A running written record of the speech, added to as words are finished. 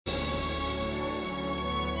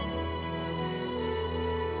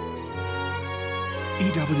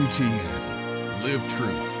EWTN. Live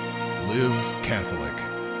truth. Live Catholic.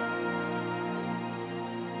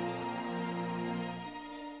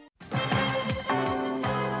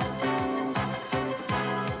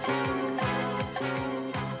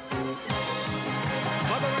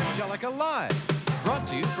 Mother Angelica Live, brought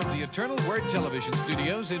to you from the Eternal Word Television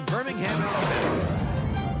Studios in Birmingham, Alabama.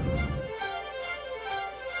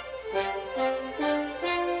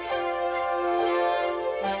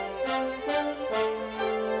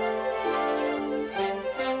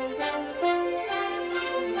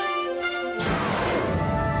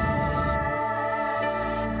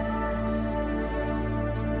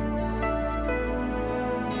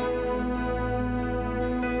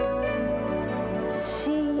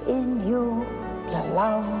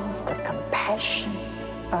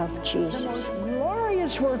 Of Jesus. The most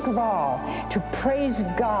glorious work of all, to praise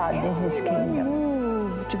God in His kingdom.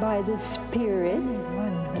 Moved by the Spirit,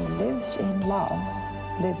 one who lives in love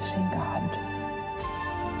lives in God,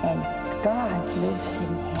 and God lives in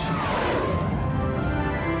him.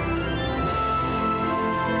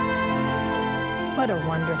 What a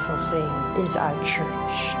wonderful thing is our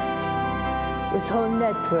church. This whole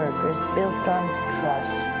network is built on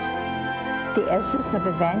trust. The essence of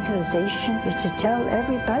evangelization is to tell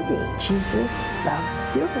everybody Jesus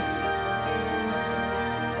loves you.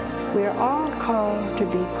 We are all called to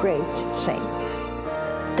be great saints.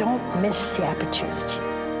 Don't miss the opportunity.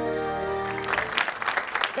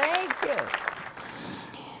 Thank you.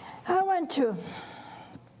 I want to,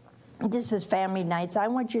 this is family nights, I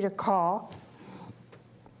want you to call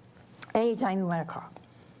anytime you want to call.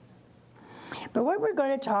 But what we're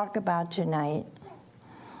going to talk about tonight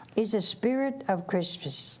is the spirit of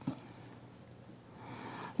Christmas.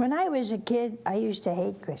 When I was a kid, I used to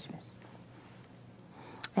hate Christmas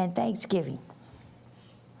and Thanksgiving.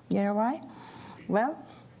 You know why? Well,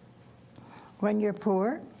 when you're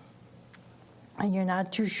poor and you're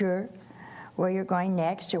not too sure where you're going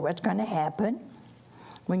next or what's going to happen,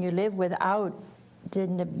 when you live without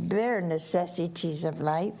the bare necessities of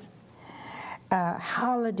life,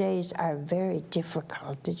 holidays are very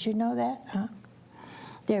difficult. Did you know that? Huh?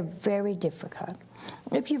 They're very difficult.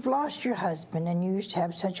 If you've lost your husband and you used to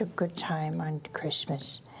have such a good time on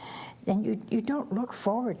Christmas, then you don't look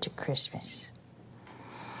forward to Christmas.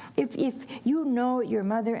 If you know your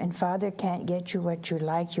mother and father can't get you what you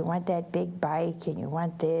like, you want that big bike and you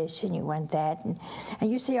want this and you want that,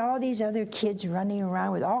 and you see all these other kids running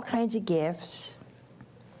around with all kinds of gifts,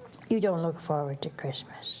 you don't look forward to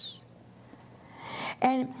Christmas.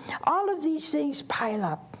 And all of these things pile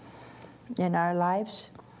up in our lives.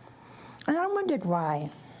 And I wondered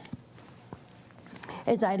why.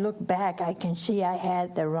 As I look back, I can see I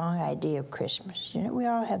had the wrong idea of Christmas. You know, we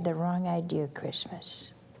all have the wrong idea of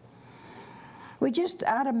Christmas. We just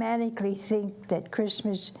automatically think that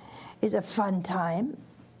Christmas is a fun time,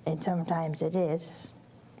 and sometimes it is.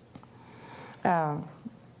 And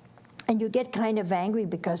you get kind of angry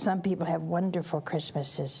because some people have wonderful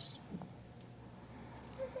Christmases.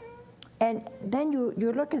 And then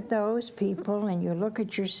you look at those people and you look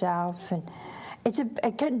at yourself, and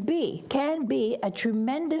it can be a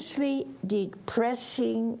tremendously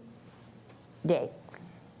depressing day.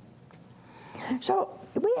 So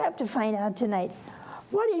we have to find out tonight,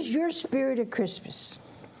 what is your spirit of Christmas?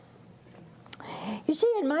 You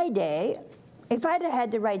see, in my day, if I'd have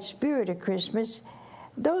had the right spirit of Christmas,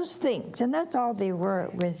 those things, and that's all they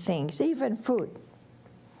were things, even food,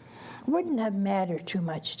 wouldn't have mattered too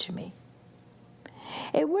much to me.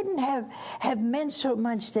 It wouldn't have meant so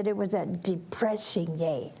much that it was a depressing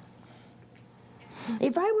day.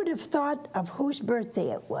 If I would have thought of whose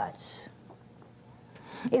birthday it was,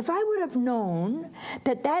 if I would have known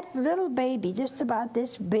that that little baby, just about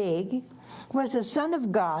this big, was the Son of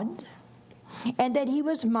God, and that he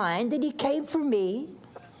was mine, that he came for me,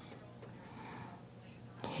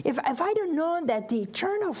 if I'd have known that the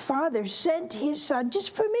Eternal Father sent his Son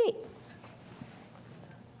just for me,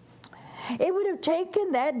 it would have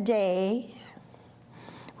taken that day,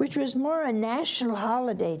 which was more a national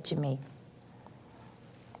holiday to me.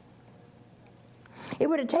 It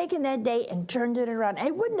would have taken that day and turned it around.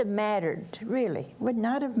 It wouldn't have mattered, really. Would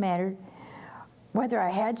not have mattered whether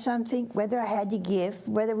I had something, whether I had to give,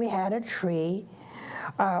 whether we had a tree,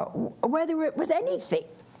 whether it was anything.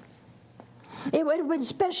 It would have been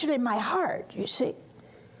special in my heart, you see.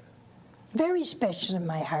 Very special in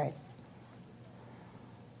my heart.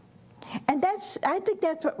 And I think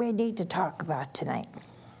that's what we need to talk about tonight.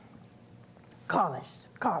 Call us.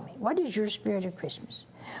 Call me. What is your spirit of Christmas?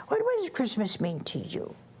 What does Christmas mean to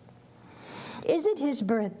you? Is it his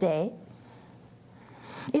birthday?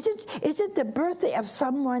 Is it the birthday of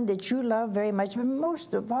someone that you love very much, but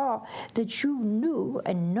most of all, that you knew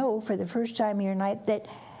and know for the first time in your life that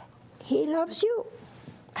he loves you?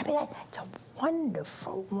 I mean, it's a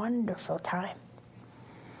wonderful, wonderful time.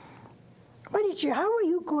 How are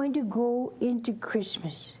you going to go into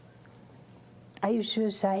Christmas? Are you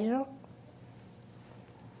suicidal?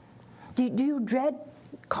 Do you dread?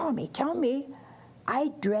 Call me, tell me,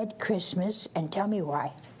 I dread Christmas, and tell me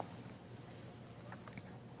why.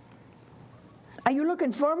 Are you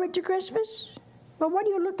looking forward to Christmas? Well, what are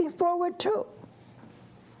you looking forward to?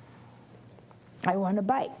 I want a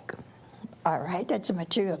bike. All right, that's a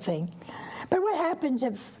material thing. But what happens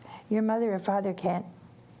if your mother or father can't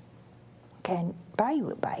buy you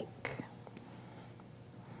a bike?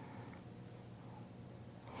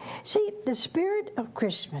 See, the spirit of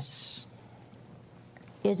Christmas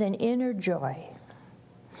is an inner joy.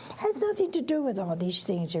 It has nothing to do with all these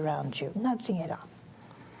things around you, nothing at all.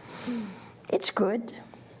 It's good.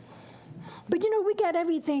 But we got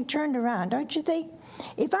everything turned around, don't you think?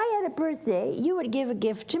 If I had a birthday, you would give a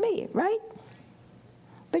gift to me, right?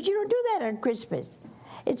 But you don't do that on Christmas.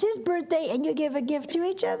 It's his birthday and you give a gift to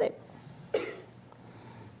each other.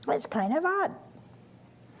 That's kind of odd.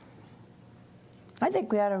 I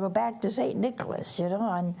think we ought to go back to St. Nicholas,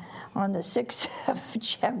 on the 6th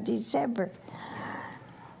of December.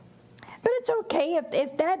 But it's okay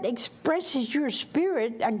if that expresses your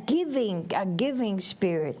spirit, a giving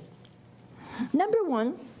spirit. Number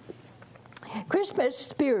one, Christmas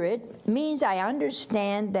spirit means I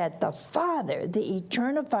understand that the Father, the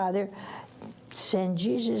eternal Father, sent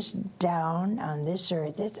Jesus down on this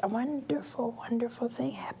earth. It's a wonderful, wonderful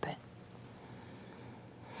thing happened.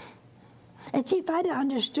 And see, if I'd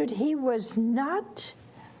understood he was not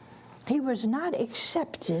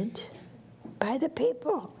accepted by the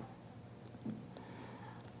people.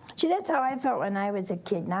 See, that's how I felt when I was a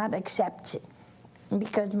kid, not accepted,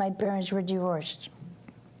 because my parents were divorced.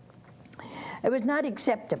 It was not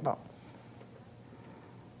acceptable.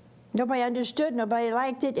 Nobody understood, nobody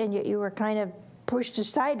liked it, and you were kind of pushed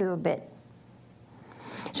aside a little bit.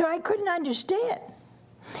 So I couldn't understand.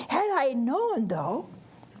 Had I known, though,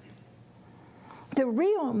 the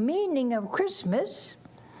real meaning of Christmas,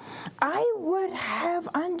 I would have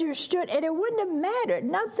understood, and it wouldn't have mattered.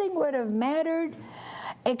 Nothing would have mattered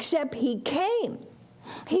except he came.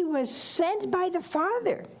 He was sent by the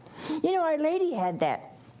Father. Our Lady had that.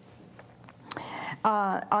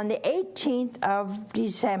 On the 18th of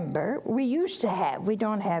December, we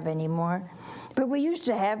don't have anymore, but we used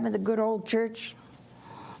to have in the good old church.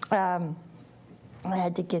 I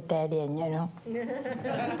had to get that in,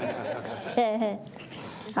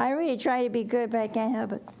 I really try to be good, but I can't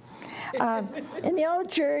help it. In the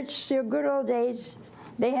old church, the good old days,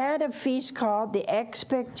 they had a feast called the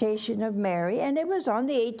Expectation of Mary, and it was on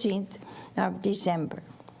the 18th of December.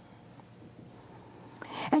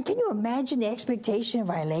 And can you imagine the expectation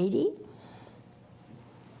of Our Lady?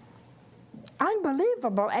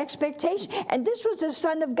 Unbelievable expectation. And this was the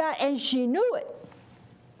Son of God, and she knew it.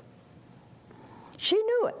 She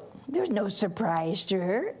knew it. There was no surprise to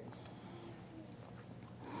her.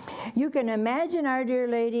 You can imagine Our Dear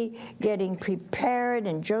Lady getting prepared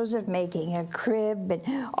and Joseph making a crib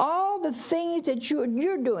and all the things that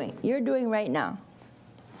you're doing right now.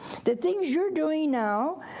 The things you're doing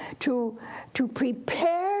now to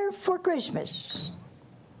prepare for Christmas.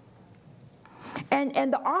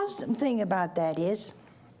 And the awesome thing about that is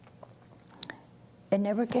it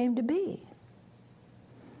never came to be.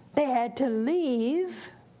 They had to leave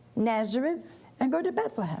Nazareth and go to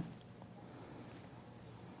Bethlehem.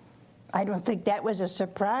 I don't think that was a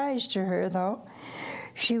surprise to her, though.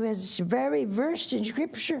 She was very versed in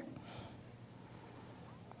Scripture.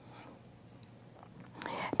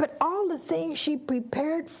 But all the things she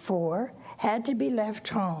prepared for had to be left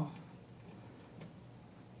home.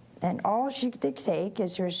 And all she could take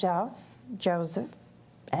is herself, Joseph,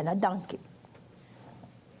 and a donkey.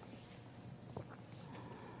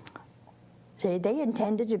 See, they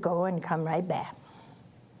intended to go and come right back.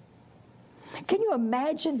 Can you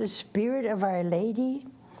imagine the spirit of Our Lady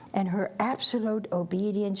and her absolute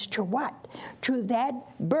obedience to what? To that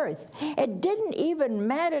birth. It didn't even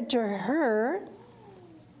matter to her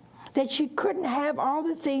that she couldn't have all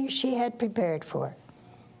the things she had prepared for.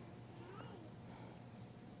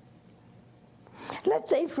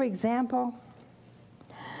 Let's say, for example,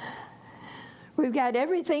 we've got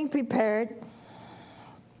everything prepared,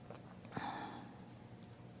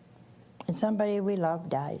 and somebody we love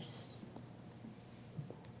dies,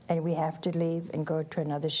 and we have to leave and go to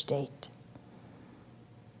another state.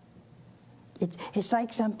 It's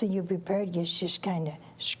like something you prepared, you just kind of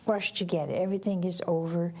squashed together. Everything is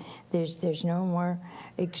over. There's no more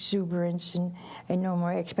exuberance and no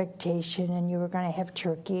more expectation, and you were going to have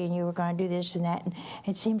turkey and you were going to do this and that, and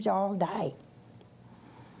it seems to all die.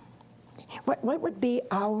 What would be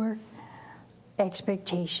our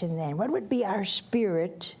expectation then? What would be our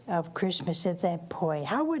spirit of Christmas at that point?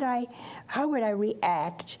 How would I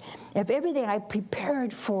react if everything I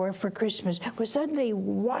prepared for Christmas was suddenly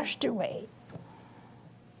washed away?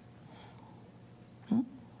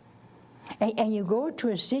 And you go to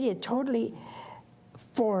a city totally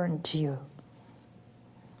foreign to you.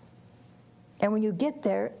 And when you get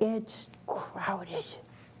there, it's crowded.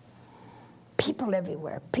 People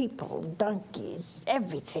everywhere, people, donkeys,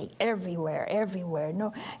 everything, everywhere.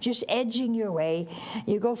 No, just edging your way.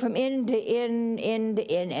 You go from inn to inn, and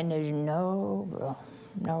there's no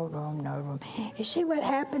room. You see what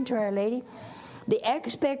happened to Our Lady? The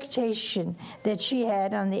expectation that she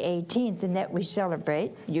had on the 18th, and that we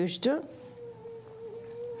celebrate, used to,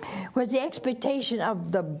 was the expectation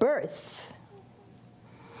of the birth,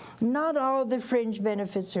 not all the fringe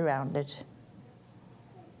benefits around it.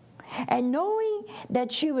 And knowing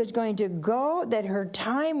that she was going to go, that her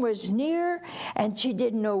time was near, and she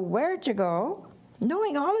didn't know where to go,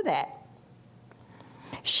 knowing all of that,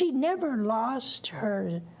 she never lost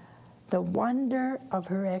the wonder of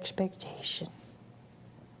her expectation.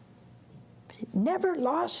 She never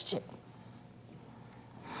lost it.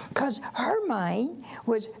 Because her mind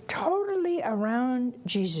was totally around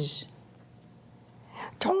Jesus.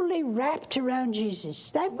 Totally wrapped around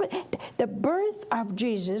Jesus. The birth of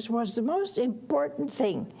Jesus was the most important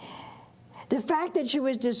thing. The fact that she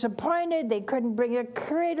was disappointed, they couldn't bring a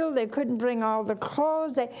cradle, they couldn't bring all the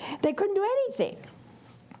clothes, they couldn't do anything.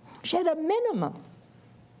 She had a minimum.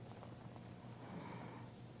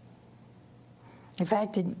 In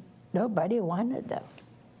fact, nobody wanted them.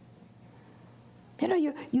 You know,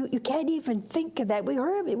 you can't even think of that. We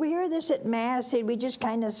hear this at Mass, and we just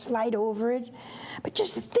kind of slide over it. But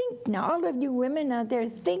just think now, all of you women out there,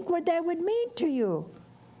 think what that would mean to you.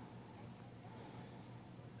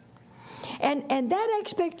 And that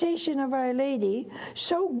expectation of Our Lady,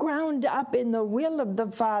 so ground up in the will of the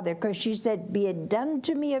Father, because she said, "Be it done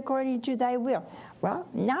to me according to thy will." Well,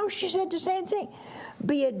 now she said the same thing.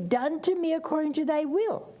 "Be it done to me according to thy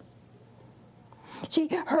will." See,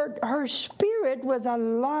 her spirit was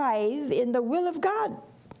alive in the will of God.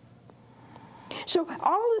 So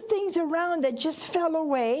all the things around that just fell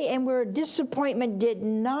away and were disappointment did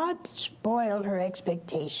not spoil her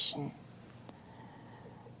expectation.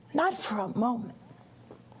 Not for a moment.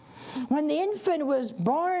 When the infant was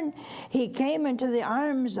born, he came into the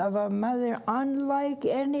arms of a mother unlike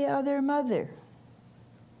any other mother.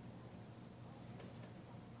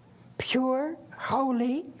 Pure,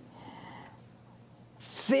 holy,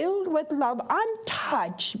 filled with love,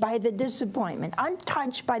 untouched by the disappointment,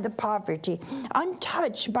 untouched by the poverty,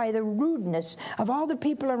 untouched by the rudeness of all the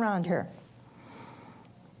people around her.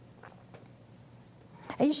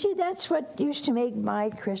 And you see, that's what used to make my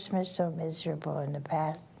Christmas so miserable in the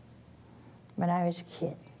past, when I was a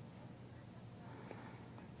kid.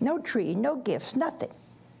 No tree, no gifts, nothing.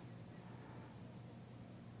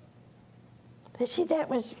 But see, that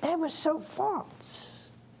was so false,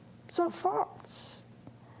 so false.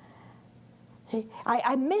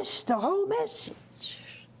 I missed the whole message.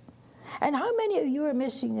 And how many of you are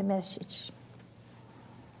missing the message?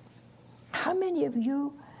 How many of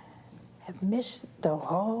you have missed the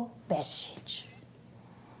whole message?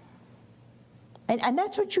 And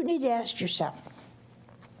that's what you need to ask yourself.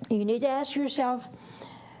 You need to ask yourself,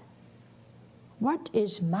 what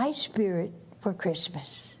is my spirit for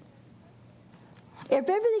Christmas? If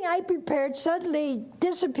everything I prepared suddenly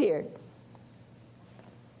disappeared,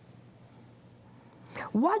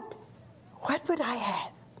 what would I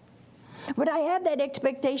have? Would I have that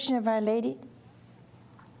expectation of Our Lady?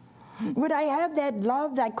 Would I have that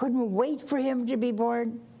love that I couldn't wait for him to be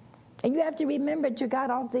born? And you have to remember, to God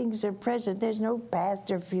all things are present. There's no past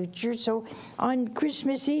or future. So on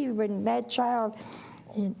Christmas Eve, when that child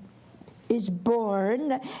is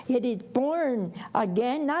born, it is born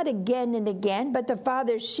again, not again and again, but the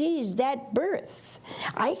Father sees that birth.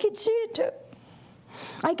 I can see it too.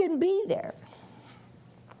 I can be there.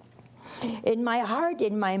 In my heart,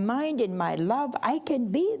 in my mind, in my love, I can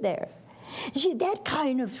be there. You see, that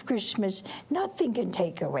kind of Christmas, nothing can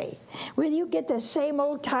take away. Whether you get the same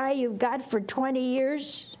old tie you've got for 20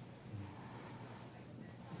 years,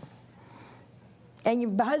 and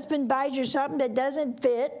your husband buys you something that doesn't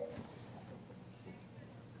fit,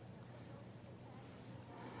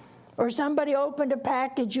 or somebody opened a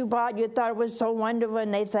package you bought, you thought it was so wonderful,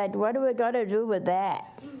 and they said, "What are we going to do with that?"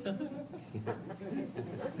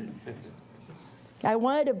 I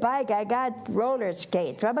wanted a bike. I got roller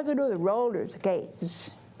skates. What am I going to do with roller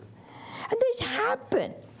skates? And these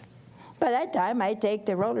happen. By that time, I take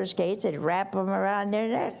the roller skates and wrap them around their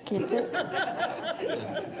neck. Hey,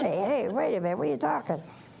 wait a minute, what are you talking?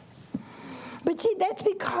 But see, that's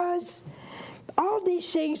because all these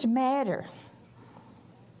things matter.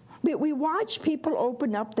 We watch people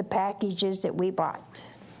open up the packages that we bought.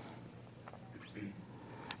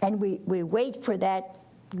 And we wait for that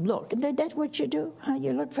look. And that's what you do. Huh?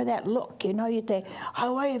 You look for that look. You know, you think, I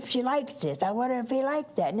wonder if she likes this. I wonder if he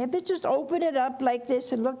likes that. And if you just open it up like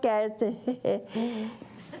this and look at it,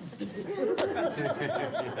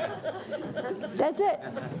 that's it.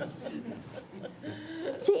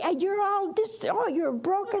 See, and you're all you're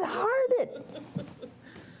broken-hearted.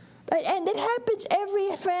 And it happens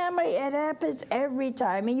every family. It happens every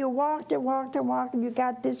time. And you walk and you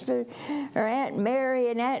got this for Aunt Mary,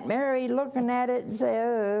 and Aunt Mary looking at it and say,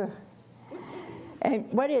 oh. And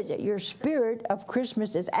what is it? Your spirit of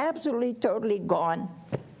Christmas is absolutely, totally gone.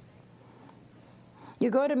 You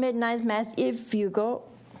go to midnight mass, if you go,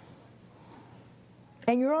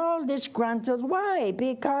 and you're all disgruntled. Why?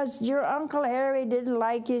 Because your Uncle Harry didn't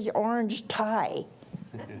like his orange tie.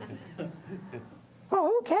 Well,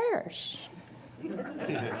 who cares?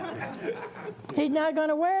 He's not going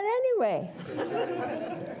to wear it anyway.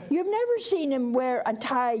 You've never seen him wear a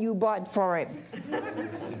tie you bought for him.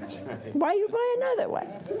 Why you buy another one?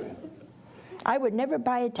 I would never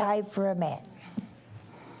buy a tie for a man.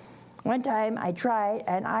 One time I tried,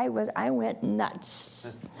 and I went nuts.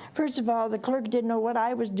 First of all, the clerk didn't know what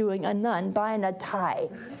I was doing, a nun buying a tie.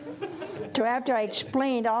 So after I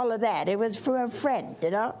explained all of that, it was for a friend,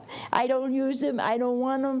 you know. I don't use them. I don't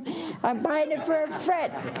want them. I'm buying it for a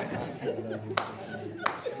friend.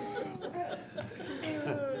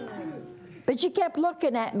 But she kept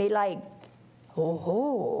looking at me like,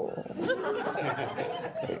 oh,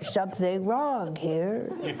 there's something wrong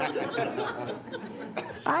here.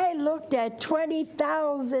 I looked at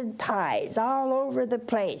 20,000 ties all over the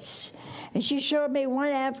place. And she showed me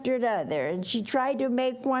one after another, and she tried to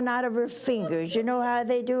make one out of her fingers. You know how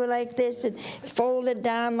they do it like this and fold it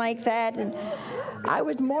down like that? And I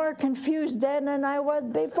was more confused then than I was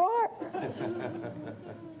before.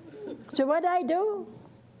 So what did I do?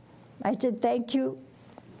 I said, thank you.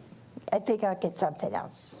 I think I'll get something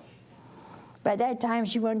else. By that time,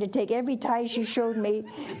 she wanted to take every tie she showed me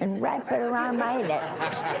and wrap it around my neck.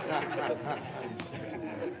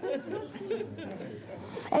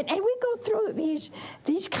 And we go through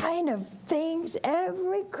these kind of things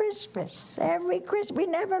every Christmas. Every Christmas. We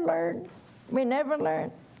never learn. We never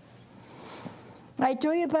learn. I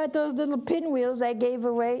told you about those little pinwheels I gave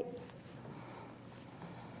away.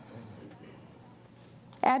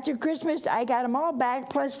 After Christmas, I got them all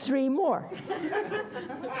back plus 3 more.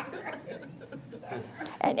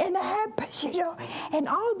 And it happens, you know. And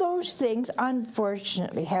all those things,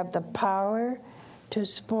 unfortunately, have the power to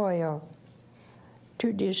spoil,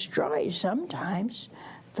 to destroy sometimes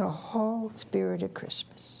the whole spirit of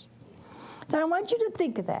Christmas. So I want you to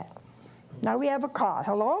think of that. Now we have a call.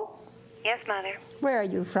 Hello? Yes, Mother. Where are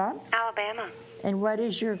you from? Alabama. And what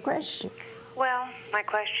is your question? Well, my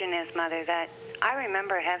question is, Mother, that I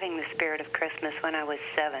remember having the spirit of Christmas when I was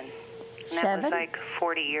 7. And that 7? was like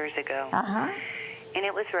 40 years ago. Uh-huh. And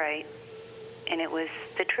it was right. And it was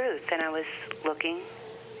the truth. And I was looking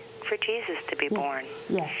for Jesus to be born.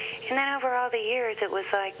 Yeah. And then over all the years, it was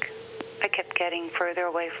like I kept getting further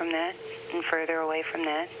away from that and further away from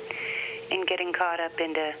that and getting caught up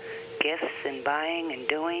into gifts and buying and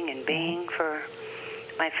doing and being for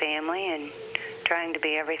my family and trying to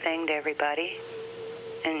be everything to everybody.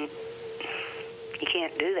 And you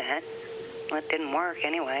can't do that. Well, it didn't work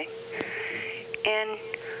anyway. And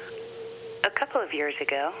a couple of years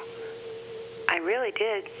ago, I really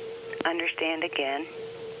did understand again,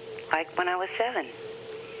 like when I was 7,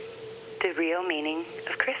 the real meaning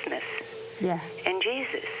of Christmas. Yeah. And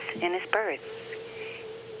Jesus and his birth.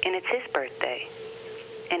 And it's his birthday.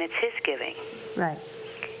 And it's his giving. Right.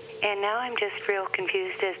 And now I'm just real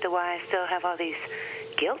confused as to why I still have all these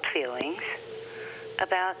guilt feelings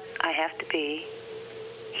about I have to be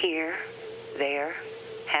here, there,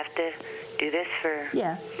 have to do this for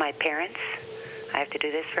my parents. I have to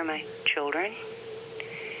do this for my children.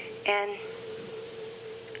 And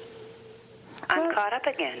I'm caught up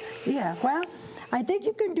again. Yeah, well, I think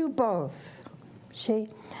you can do both. See,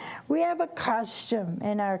 we have a custom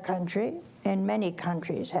in our country, and many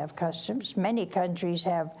countries have customs. Many countries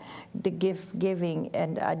have the gift giving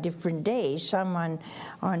and a different day. Some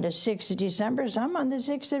on the 6th of December, some on the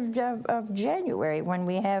 6th of January, when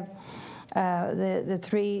we have the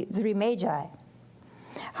three Magi.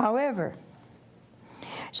 However,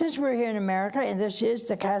 since we're here in America, and this is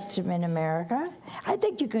the custom in America, I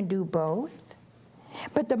think you can do both.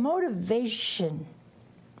 But the motivation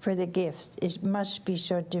for the gifts must be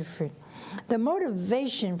so different. The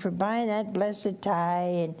motivation for buying that blessed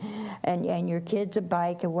tie and your kids a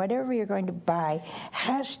bike or whatever you're going to buy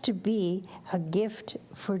has to be a gift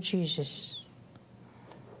for Jesus.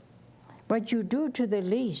 What you do to the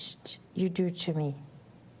least, you do to me.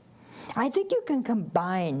 I think you can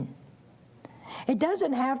combine. It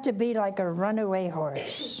doesn't have to be like a runaway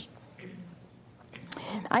horse.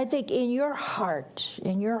 I think in your heart,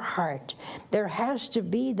 there has to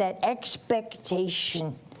be that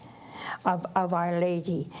expectation of Our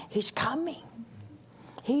Lady. He's coming.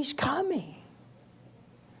 He's coming.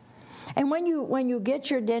 And when you get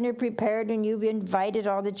your dinner prepared and you've invited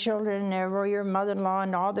all the children or your mother-in-law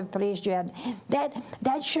and all the place you have,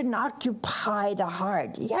 that shouldn't occupy the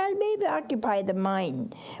heart. Yeah, maybe occupy the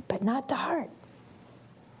mind, but not the heart.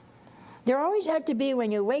 There always have to be,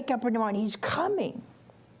 when you wake up in the morning, He's coming.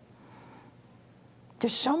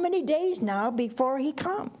 There's so many days now before He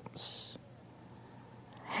comes.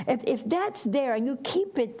 If that's there and you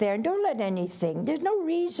keep it there, and don't let anything, there's no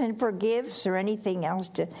reason for gifts or anything else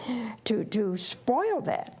to spoil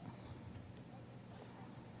that.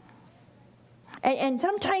 And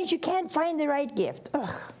sometimes you can't find the right gift.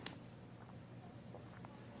 Ugh.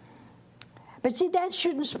 But see, that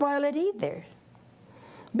shouldn't spoil it either.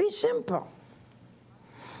 Be simple.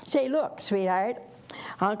 Say, look, sweetheart,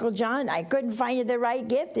 Uncle John, I couldn't find you the right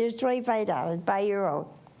gift. Here's $25. Buy your own.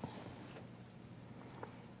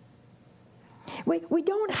 We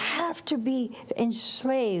don't have to be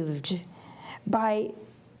enslaved by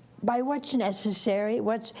what's necessary,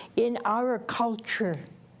 what's in our culture.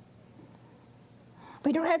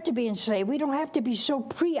 We don't have to be enslaved. We don't have to be so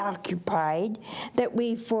preoccupied that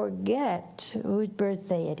we forget whose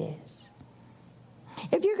birthday it is.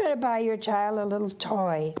 If you're going to buy your child a little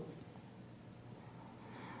toy,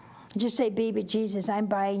 just say, baby Jesus, I'm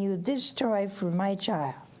buying you this toy for my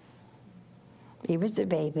child. He was the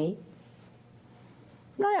baby.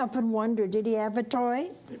 And I often wonder, did he have a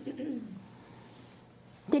toy?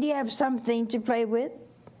 Did he have something to play with?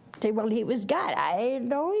 Say, well, he was God. I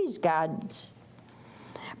know he's God.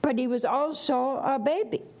 But he was also a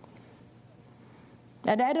baby,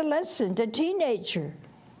 an adolescent, a teenager.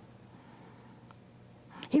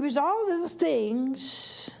 He was all those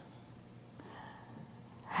things,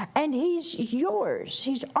 and he's yours.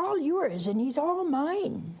 He's all yours, and he's all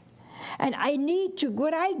mine. And I need to,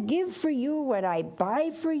 what I give for you, what I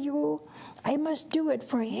buy for you, I must do it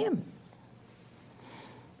for him.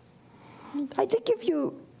 I think if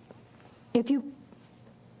you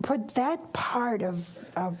put that part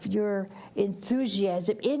of your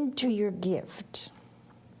enthusiasm into your gift,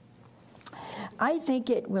 I think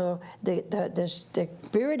it will, the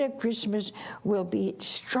spirit of Christmas will be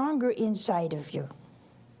stronger inside of you.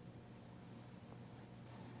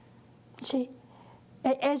 See?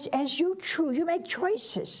 As you choose, you make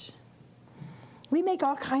choices. We make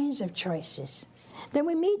all kinds of choices. Then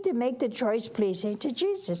we need to make the choice pleasing to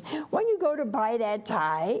Jesus. When you go to buy that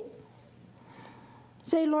tie,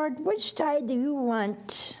 say, Lord, which tie do you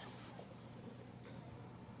want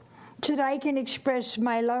so that I can express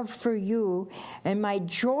my love for you and my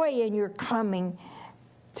joy in your coming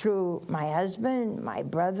through my husband, my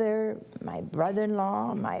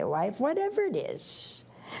brother-in-law, my wife, whatever it is.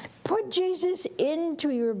 Put Jesus into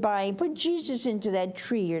your buying. Put Jesus into that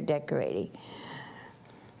tree you're decorating.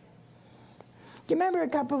 Do you remember a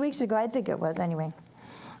couple of weeks ago, I think it was anyway,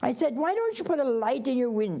 I said, why don't you put a light in your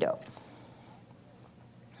window?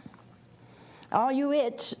 All you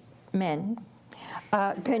men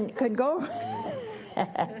can go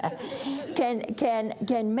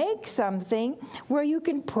can make something where you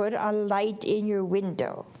can put a light in your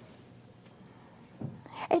window.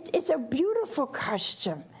 It's a beautiful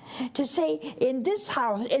custom to say, in this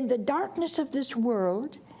house, in the darkness of this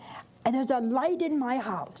world, and there's a light in my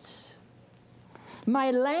house.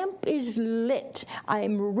 My lamp is lit.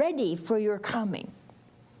 I'm ready for your coming.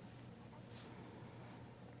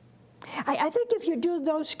 I think if you do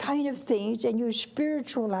those kind of things and you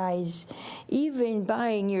spiritualize even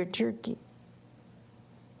buying your turkey,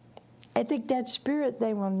 I think that spirit,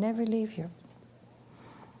 they will never leave you.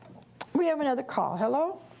 We have another call.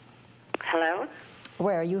 Hello? Hello?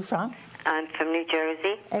 Where are you from? I'm from New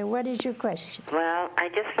Jersey. And what is your question? Well, I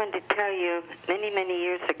just wanted to tell you, many, many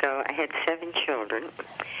years ago, I had 7 children,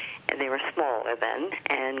 and they were smaller then,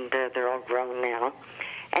 and they're all grown now.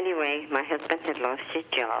 Anyway, my husband had lost his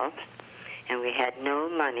job, and we had no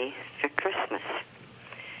money for Christmas.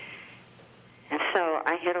 And so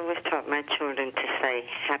I had always taught my children to say,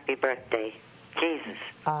 happy birthday Jesus.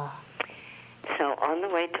 Ah. So on the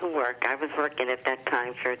way to work, I was working at that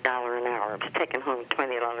time for $1 an hour. I was taking home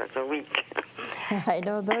 $20 a week. I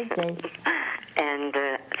know those days. And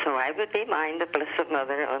so I would remind the Blessed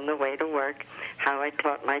Mother on the way to work how I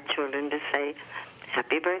taught my children to say,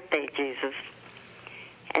 "Happy birthday, Jesus."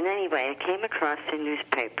 And anyway, I came across a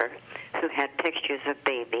newspaper who had pictures of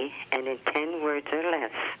baby, and in 10 words or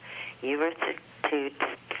less, you were to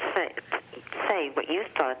say what you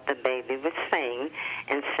thought the baby was saying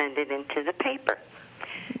and send it into the paper,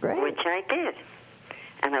 Great. which I did.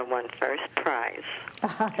 And I won first prize.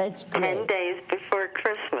 That's 10 great. days before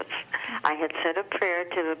Christmas, I had said a prayer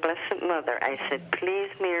to the Blessed Mother. I said, "Please,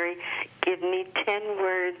 Mary, give me 10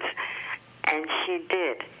 words," and she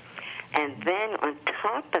did. And then on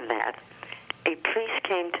top of that, a priest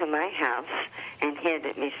came to my house and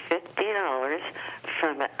handed me $50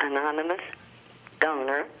 from an anonymous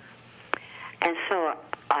donor. And so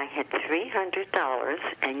I had $300,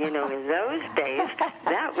 and you know, in those days,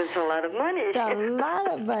 that was a lot of money. A lot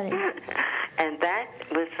of money. And that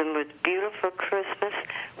was the most beautiful Christmas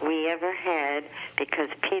we ever had, because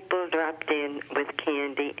people dropped in with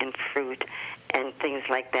candy and fruit and things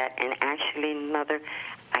like that. And actually, Mother,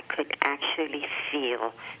 I could actually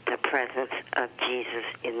feel the presence of Jesus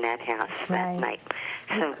in that house that night.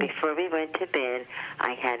 So before we went to bed,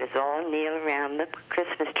 I had us all kneel around the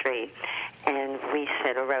Christmas tree, and we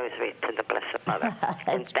said a rosary to the Blessed Mother.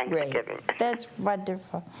 That's Thanksgiving. great. That's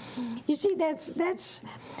wonderful. You see, that's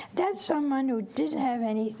someone who didn't have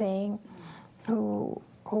anything, who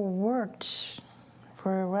worked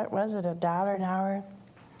for, what was it, $1 an hour?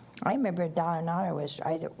 I remember $1 an hour was,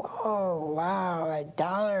 I said, whoa, wow,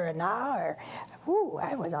 $1 an hour. Whew,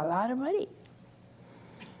 that was a lot of money.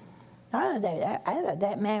 I thought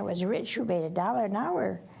that man was rich who made $1 an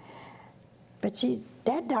hour. But see,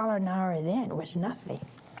 that $1 an hour then was nothing.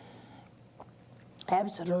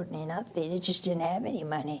 Absolutely nothing. They just didn't have any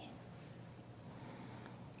money.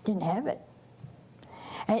 Didn't have it.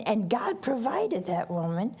 And God provided that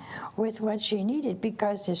woman with what she needed,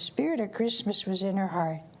 because the spirit of Christmas was in her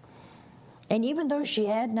heart. And even though she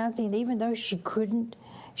had nothing, even though she couldn't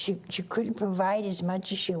provide as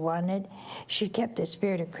much as she wanted, she kept the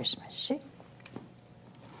spirit of Christmas, see?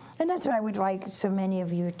 And that's what I would like so many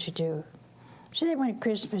of you to do. So that when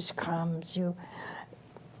Christmas comes, you're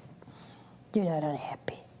not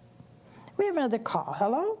unhappy. We have another call.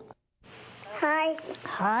 Hello? Hi,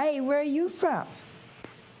 Hi, where are you from?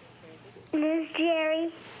 New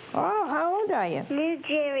Jerry. Oh, how old are you? New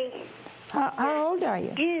Jerry. How old are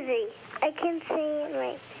you? Juicy. I can say it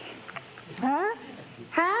right. Huh?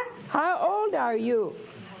 Huh? How old are you?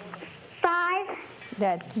 5.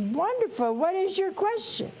 That's wonderful. What is your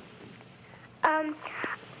question?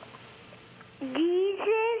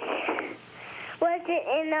 Jesus wasn't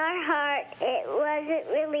in our heart. It wasn't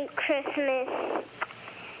really Christmas.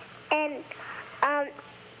 And,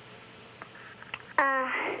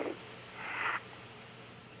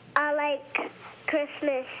 I like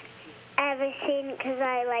Christmas ever since because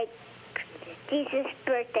I like Jesus'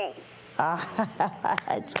 birthday.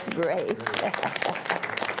 That's great.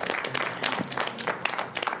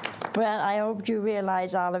 Well, I hope you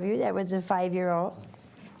realize, all of you, that was a 5-year-old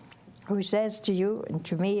who says to you and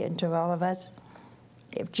to me and to all of us,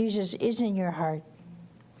 if Jesus is in your heart,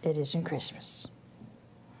 it isn't Christmas.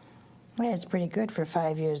 Well, that's pretty good for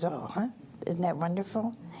 5 years old, huh? Isn't that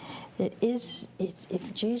wonderful? If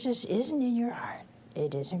Jesus isn't in your heart,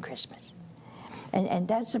 it isn't Christmas. And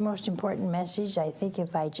that's the most important message. I think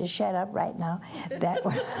if I just shut up right now, that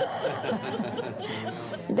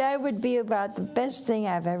would be about the best thing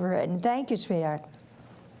I've ever heard. And thank you, sweetheart.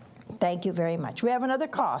 Thank you very much. We have another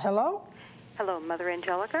call. Hello? Hello, Mother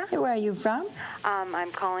Angelica. Hey, where are you from?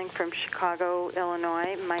 I'm calling from Chicago,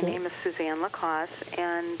 Illinois. My name is Suzanne Lacoste,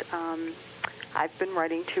 and I've been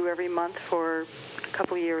writing to you every month for a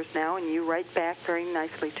couple of years now, and you write back very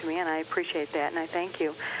nicely to me, and I appreciate that, and I thank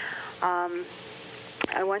you.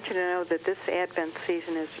 I want you to know that this Advent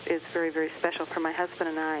season is very, very special for my husband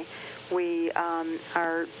and I. We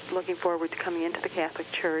are looking forward to coming into the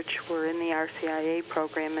Catholic Church. We're in the RCIA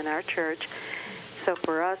program in our church. So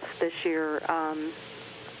for us this year,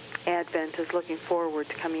 Advent is looking forward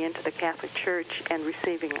to coming into the Catholic Church and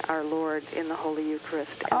receiving our Lord in the Holy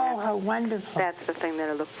Eucharist. And how wonderful. That's the thing that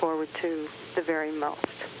I look forward to the very most.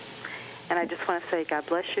 And I just want to say God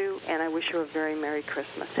bless you, and I wish you a very Merry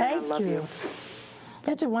Christmas. Thank and I love you.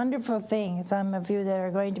 That's a wonderful thing. Some of you that are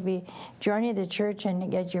going to be joining the church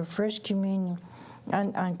and get your first communion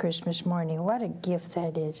on Christmas morning. What a gift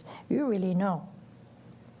that is. You really know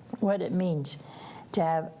what it means to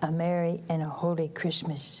have a merry and a holy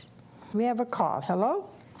Christmas. We have a call. Hello?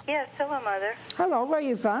 Yes, hello, Mother. Hello, where are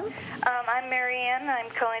you from? I'm Marianne. I'm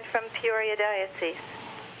calling from Peoria Diocese.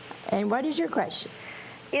 And what is your question?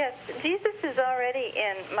 Yes, Jesus is already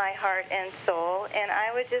in my heart and soul, and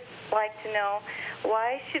I would just like to know,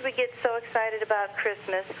 why should we get so excited about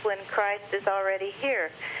Christmas when Christ is already here?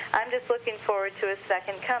 I'm just looking forward to his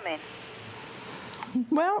second coming.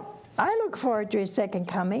 Well, I look forward to his second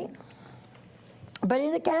coming. But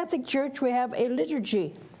in the Catholic Church, we have a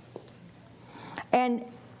liturgy. And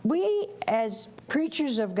we, as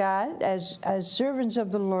preachers of God, as servants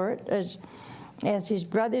of the Lord, as his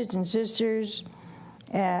brothers and sisters,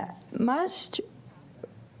 must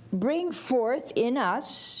bring forth in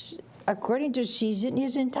us, according to season,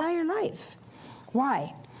 his entire life.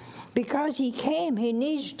 Why? Because he came, he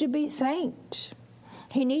needs to be thanked.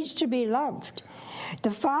 He needs to be loved.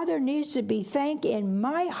 The Father needs to be thanked in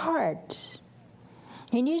my heart.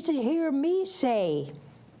 He needs to hear me say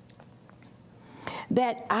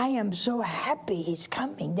that I am so happy he's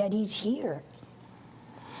coming, that he's here.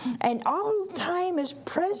 And all time is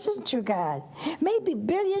present to God. Maybe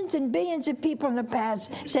billions and billions of people in the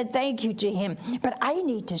past said thank you to him, but I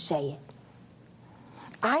need to say it.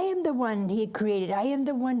 I am the one he created. I am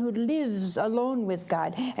the one who lives alone with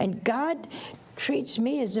God. And God treats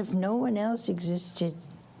me as if no one else existed.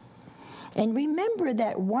 And remember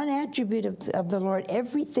that one attribute of the Lord,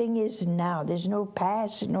 everything is now. There's no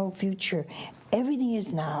past, no future. Everything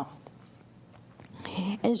is now.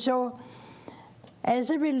 And so, as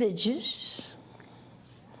a religious,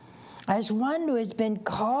 as one who has been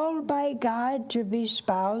called by God to be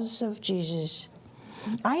spouse of Jesus,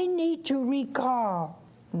 I need to recall,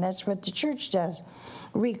 and that's what the church does,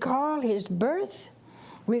 recall his birth,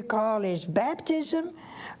 recall his baptism,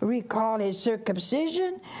 recall his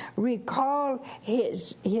circumcision, recall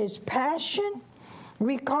his passion,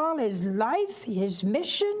 recall his life, his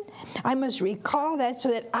mission. I must recall that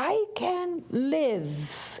so that I can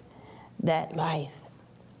live that life.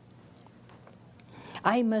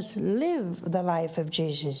 I must live the life of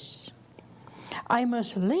Jesus. I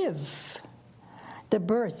must live the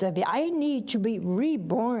birth of it. I need to be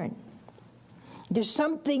reborn. There's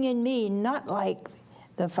something in me not like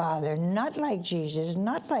the Father, not like Jesus,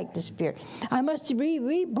 not like the Spirit. I must be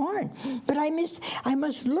reborn. But I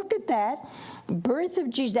must look at that birth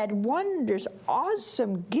of Jesus, that wondrous,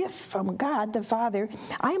 awesome gift from God the Father.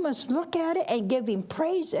 I must look at it and give him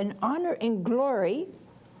praise and honor and glory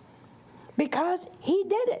because he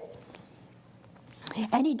did it.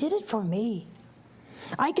 And he did it for me.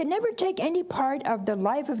 I can never take any part of the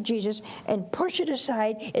life of Jesus and push it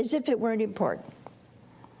aside as if it weren't important.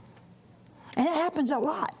 And it happens a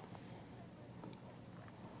lot.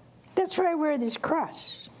 That's why I wear this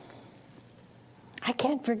cross. I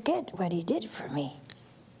can't forget what he did for me.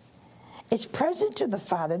 It's present to the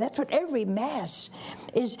Father. That's what every Mass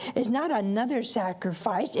is not another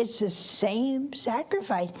sacrifice. It's the same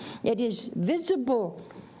sacrifice. It is visible,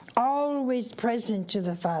 always present to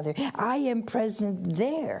the Father. I am present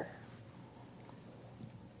there.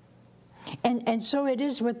 And so it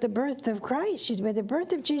is with the birth of Christ. With the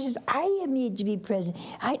birth of Jesus, I need to be present.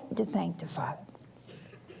 I need to thank the Father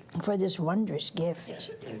for this wondrous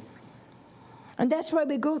gift. And that's why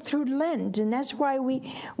we go through Lent, and that's why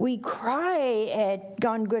we cry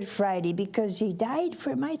on Good Friday, because he died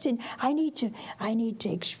for my sin. I need to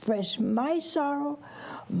express my sorrow,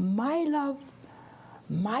 my love,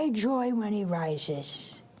 my joy when he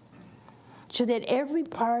rises, so that every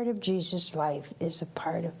part of Jesus' life is a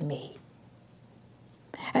part of me.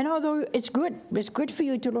 And although it's good for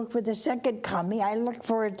you to look for the second coming, I look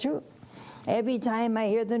for it too. Every time I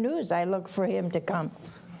hear the news, I look for him to come.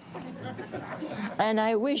 And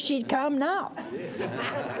I wish he'd come now.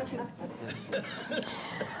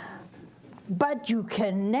 But you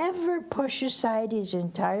can never push aside his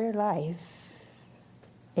entire life.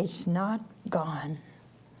 It's not gone.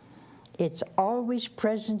 It's always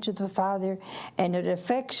present to the Father, and it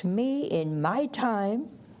affects me in my time,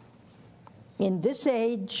 in this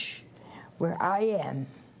age where I am.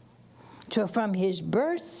 So from his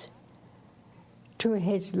birth to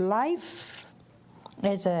his life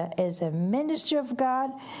as a minister of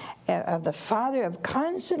God, of the Father, of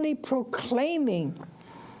constantly proclaiming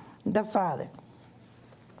the Father,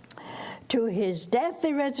 to his death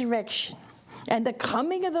and resurrection, and the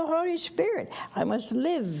coming of the Holy Spirit, I must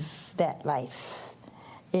live that life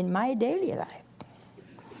in my daily life.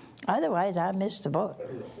 Otherwise, I miss the boat.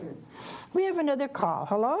 We have another call.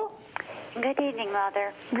 Hello? Good evening,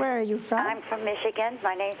 Mother. Where are you from? I'm from Michigan.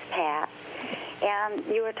 My name's Pat. And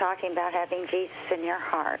you were talking about having Jesus in your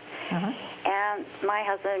heart. Uh-huh. And my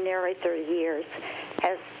husband, of nearly 30 years,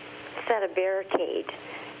 has set a barricade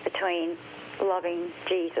between loving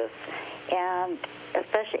Jesus. And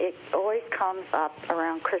especially, it always comes up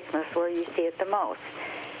around Christmas where you see it the most.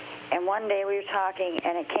 And one day we were talking,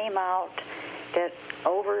 and it came out that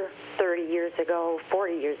over 30 years ago,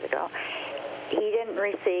 40 years ago, he didn't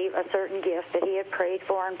receive a certain gift that he had prayed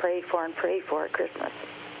for and prayed for and prayed for at Christmas.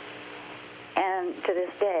 And to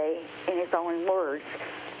this day, in his own words,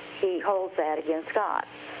 he holds that against God.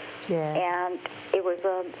 Yeah. And it was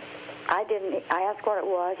I asked what it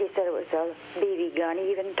was. He said it was a BB gun.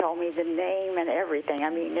 He even told me the name and everything. I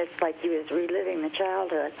mean, it's like he was reliving the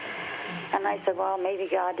childhood. And I said, well, maybe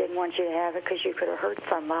God didn't want you to have it because you could have hurt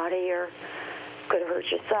somebody or could have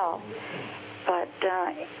hurt yourself. But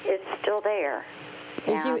it's still there.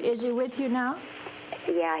 Is he with you now?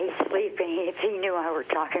 Yeah, he's sleeping. If he knew I were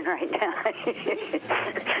talking right now.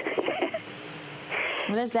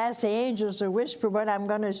 Let's ask the angels to whisper what I'm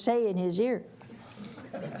going to say in his ear.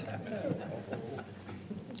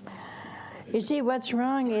 You see, what's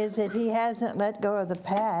wrong is that he hasn't let go of the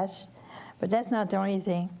past, but that's not the only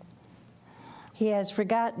thing. He has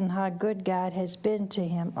forgotten how good God has been to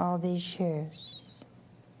him all these years.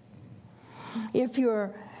 If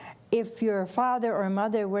your father or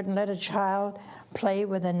mother wouldn't let a child play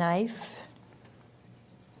with a knife,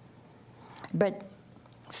 but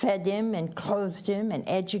fed him and clothed him and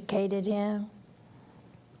educated him,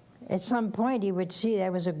 at some point he would see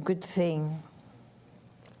that was a good thing.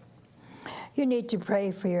 You need to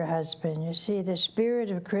pray for your husband. You see, the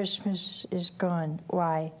spirit of Christmas is gone.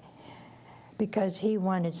 Why? Because he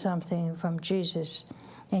wanted something from Jesus,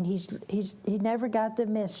 and he never got the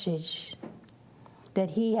message that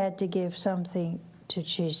he had to give something to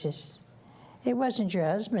Jesus. It wasn't your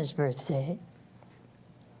husband's birthday.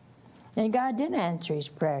 And God didn't answer his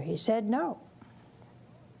prayer. He said no.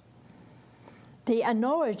 The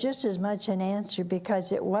no is just as much an answer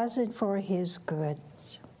because it wasn't for his good.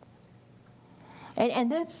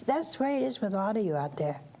 And that's the way it is with a lot of you out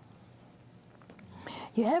there.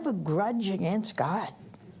 You have a grudge against God.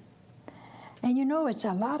 And you know it's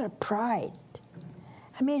a lot of pride.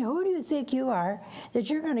 I mean, who do you think you are that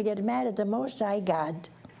you're going to get mad at the Most High God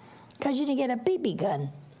because you didn't get a BB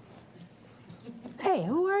gun? Hey,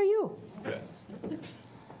 who are you?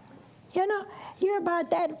 You know, you're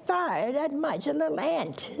about that far, that much, a little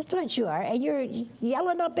ant. That's what you are. And you're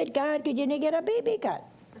yelling up at God because you didn't get a BB gun.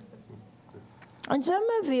 And some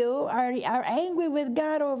of you are angry with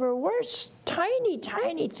God over worse, tiny,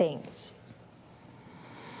 tiny things.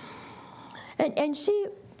 And see,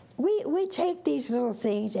 we take these little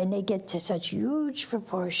things and they get to such huge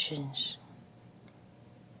proportions.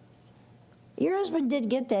 Your husband did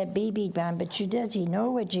get that BB gun, but does he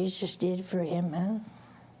know what Jesus did for him, huh?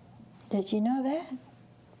 Does he know that?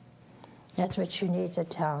 That's what you need to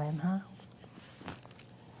tell him, huh?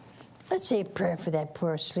 Let's say a prayer for that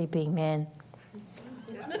poor sleeping man.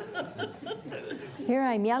 Here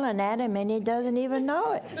I'm yelling at him and he doesn't even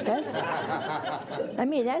know it.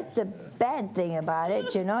 That's the bad thing about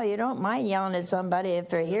it, you know. You don't mind yelling at somebody if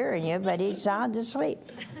they're hearing you, but he's sound asleep.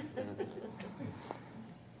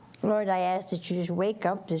 Lord, I ask that you just wake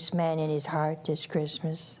up this man in his heart this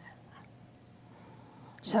Christmas.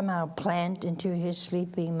 Somehow plant into his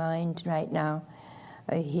sleeping mind right now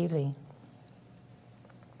a healing.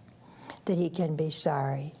 That he can be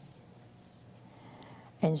sorry.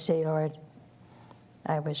 And say, Lord,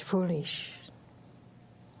 I was foolish.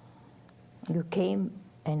 You came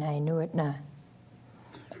and I knew it not.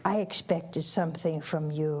 I expected something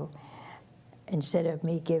from you instead of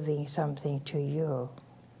me giving something to you.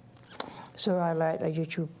 So I like you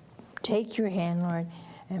to take your hand, Lord,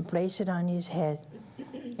 and place it on his head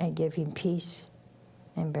and give him peace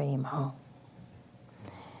and bring him home.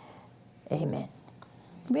 Amen.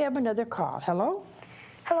 We have another call. Hello?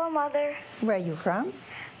 Hello, Mother. Where are you from?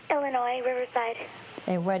 Illinois, Riverside.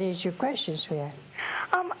 And what is your question, sweetheart?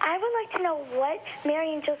 I would like to know what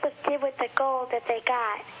Mary and Joseph did with the gold that they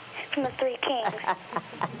got from the three kings.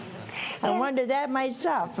 I wondered that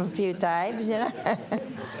myself a few times, you know.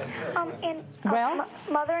 Well?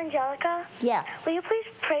 Mother Angelica? Yeah. Will you please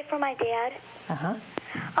pray for my dad? Uh-huh.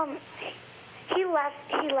 He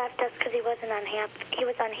left us because he wasn't unhappy. He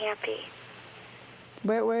was unhappy.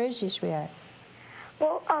 Where is he, sweetheart?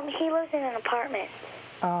 Well, he lives in an apartment.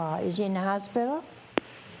 Is he in the hospital?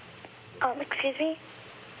 Excuse me?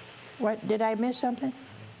 What, did I miss something?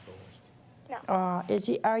 No.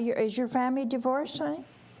 Is your family divorced, honey?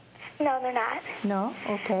 No, they're not. No?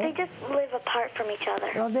 Okay. They just live apart from each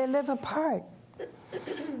other. Oh, they live apart.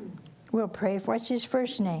 We'll pray for, what's his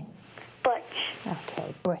first name? Butch.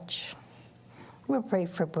 Okay, Butch. We'll pray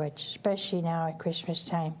for Butch, especially now at Christmas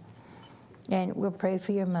time. And we'll pray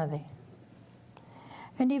for your mother.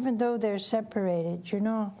 And even though they're separated,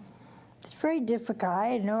 it's very difficult.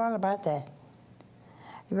 I know all about that.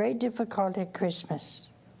 Very difficult at Christmas.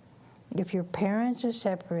 If your parents are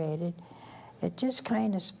separated, it just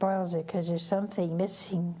kind of spoils it because there's something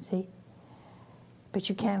missing, see? But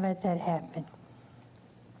you can't let that happen.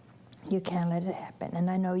 You can't let it happen, and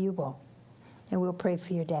I know you won't. And we'll pray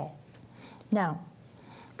for your dad. Now,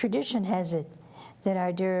 tradition has it that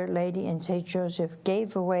Our Dear Lady and St. Joseph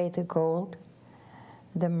gave away the gold,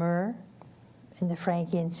 the myrrh, and the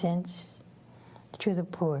frankincense to the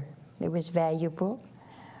poor. It was valuable,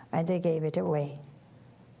 and they gave it away.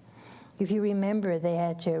 If you remember, they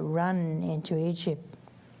had to run into Egypt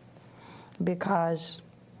because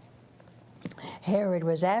Herod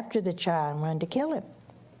was after the child and wanted to kill him.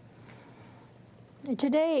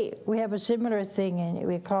 Today, we have a similar thing, and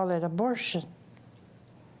we call it abortion.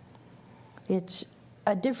 It's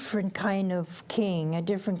a different kind of king, a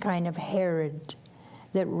different kind of Herod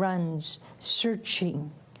that runs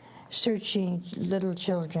searching little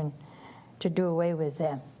children to do away with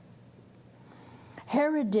them.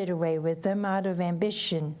 Herod did away with them out of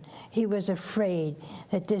ambition. He was afraid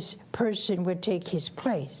that this person would take his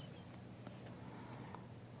place.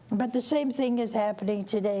 But the same thing is happening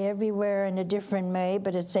today everywhere in a different way,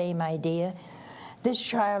 but the same idea. This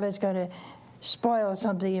child is going to spoil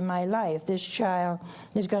something in my life. This child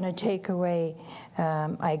is going to take away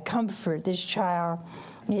my comfort. This child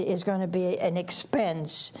is going to be an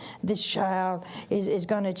expense. This child is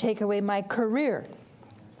going to take away my career.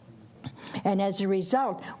 And as a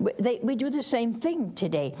result, we do the same thing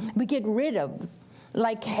today. We get rid of,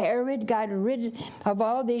 like Herod got rid of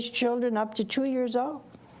all these children up to 2 years old.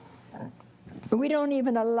 We don't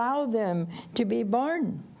even allow them to be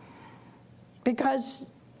born because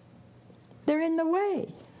they're in the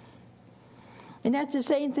way. And that's the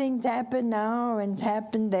same thing that happened now and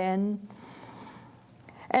happened then.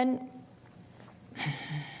 And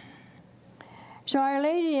so Our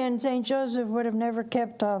Lady and St. Joseph would have never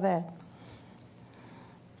kept all that.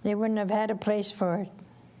 They wouldn't have had a place for it.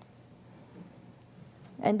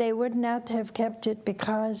 And they would not have kept it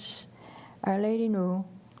because Our Lady knew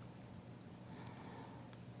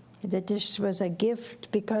that this was a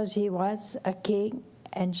gift because he was a king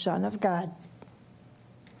and son of God.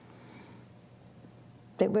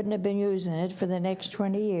 They wouldn't have been using it for the next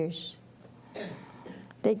 20 years.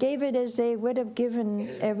 They gave it as they would have given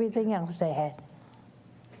everything else they had.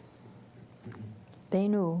 They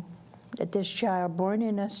knew that this child born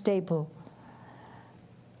in a stable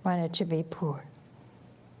wanted to be poor.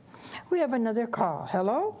 We have another call.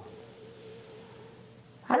 Hello?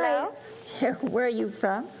 Hello? Hi. Where are you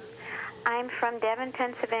from? I'm from Devon,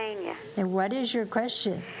 Pennsylvania. And what is your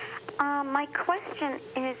question? My question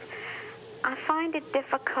is, I find it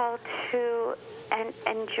difficult to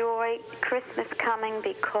enjoy Christmas coming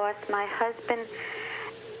because my husband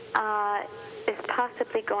is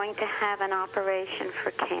possibly going to have an operation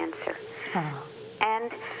for cancer. Oh.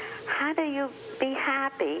 And how do you be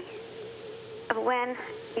happy when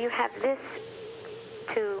you have this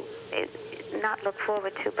to not look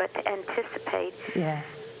forward to, but to anticipate? Yeah.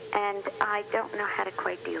 And I don't know how to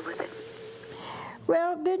quite deal with it.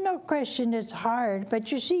 Well, there's no question it's hard,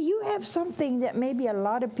 but you see, you have something that maybe a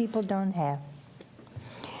lot of people don't have.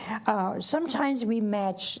 Sometimes we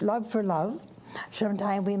match love for love.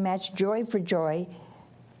 Sometimes we match joy for joy.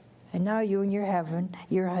 And now you and your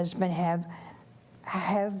husband have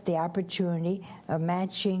the opportunity of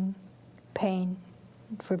matching pain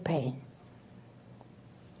for pain.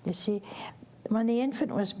 You see, when the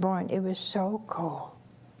infant was born, it was so cold.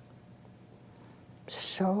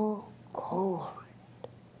 So cold.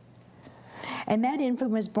 And that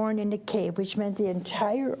infant was born in a cave, which meant the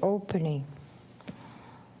entire opening,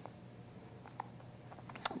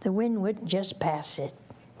 the wind would just pass it.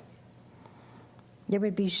 It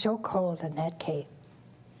would be so cold in that cave.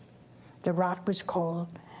 The rock was cold.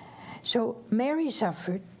 So Mary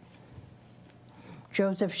suffered.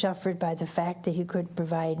 Joseph suffered by the fact that he could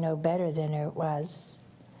provide no better than it was.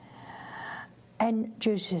 And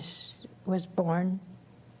Jesus was born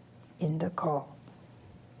in the cold.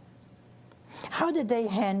 How did they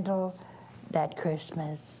handle that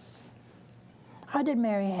Christmas? How did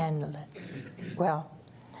Mary handle it? Well,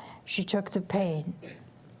 she took the pain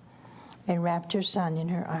and wrapped her son in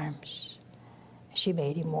her arms. She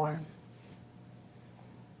made him warm.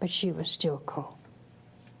 But she was still cold.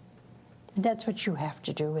 And that's what you have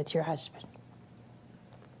to do with your husband.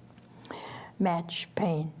 Match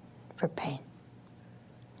pain for pain.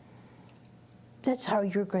 That's how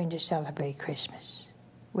you're going to celebrate Christmas,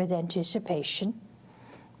 with anticipation,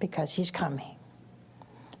 because he's coming.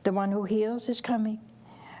 The one who heals is coming.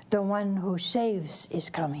 The one who saves is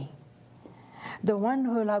coming. The one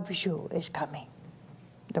who loves you is coming.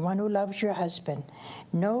 The one who loves your husband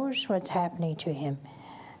knows what's happening to him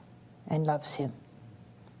and loves him.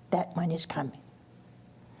 That one is coming.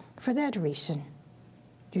 For that reason,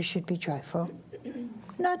 you should be joyful.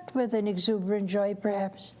 Not with an exuberant joy,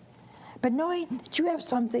 perhaps, but knowing that you have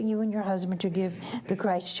something, you and your husband, to give the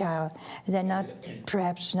Christ child that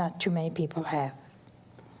perhaps not too many people have.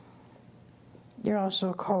 You're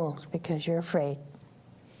also cold because you're afraid.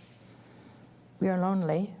 You're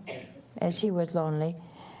lonely, as he was lonely,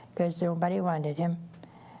 because nobody wanted him.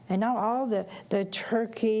 And now all the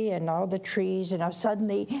turkey and all the trees and now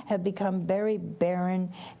suddenly have become very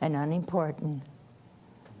barren and unimportant.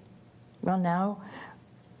 Well, now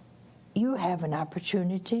you have an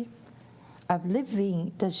opportunity of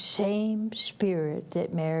living the same spirit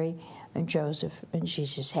that Mary and Joseph and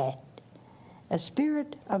Jesus had. A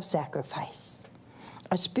spirit of sacrifice,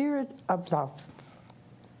 a spirit of love,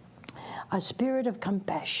 a spirit of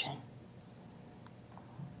compassion.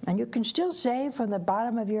 And you can still say from the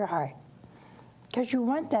bottom of your heart, because you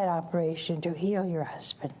want that operation to heal your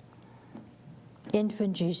husband,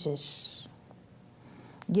 Infant Jesus,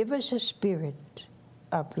 give us a spirit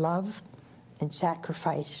of love and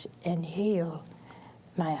sacrifice and heal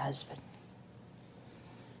my husband.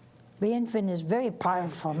 The infant is very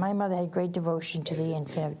powerful. My mother had great devotion to the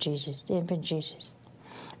infant of Jesus, the infant Jesus,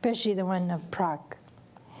 especially the one of Prague.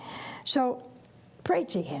 So pray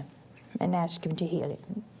to him and ask him to heal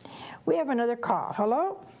him. We have another call.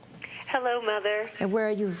 Hello? Hello, Mother. And where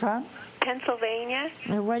are you from? Pennsylvania.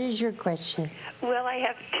 And what is your question? Well, I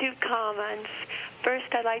have two comments. First,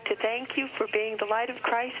 I'd like to thank you for being the light of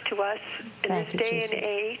Christ to us in this day and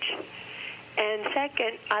age. And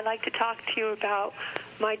second, I'd like to talk to you about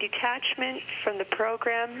my detachment from the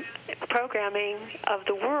programming of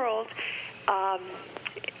the world,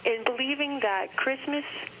 in believing that Christmas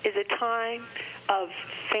is a time of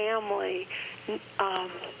family,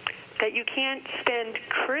 that you can't spend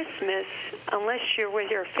Christmas unless you're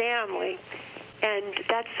with your family. And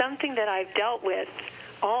that's something that I've dealt with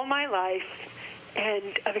all my life,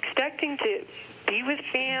 and of expecting to be with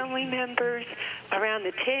family members around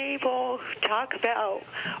the table, talk about,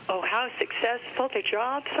 how successful their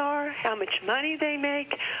jobs are, how much money they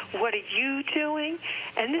make, what are you doing?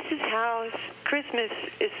 And this is how Christmas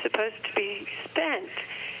is supposed to be spent.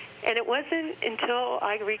 And it wasn't until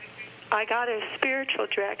I got a spiritual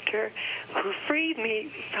director who freed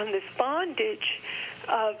me from this bondage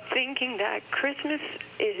of thinking that Christmas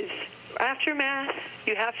is after Mass,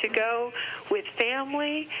 you have to go with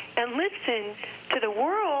family and listen to the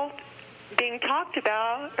world being talked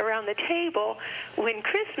about around the table, when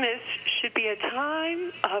Christmas should be a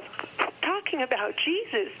time of talking about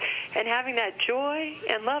Jesus and having that joy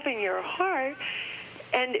and love in your heart.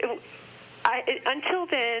 And until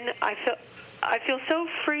then, I feel so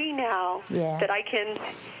free now that I can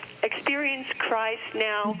experience Christ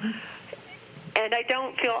now. And I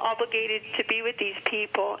don't feel obligated to be with these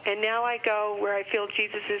people. And now I go where I feel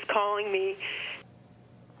Jesus is calling me.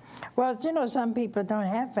 Well, some people don't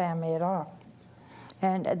have family at all.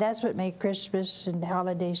 And that's what makes Christmas and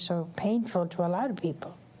holidays so painful to a lot of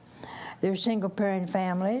people. There are single-parent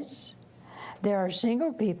families. There are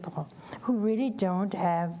single people who really don't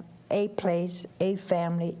have a place, a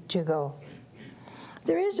family to go.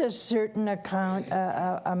 There is a certain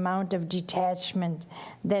amount of detachment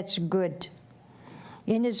that's good.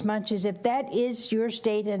 Inasmuch as if that is your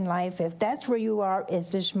state in life, if that's where you are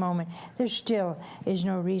at this moment, there still is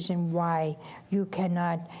no reason why you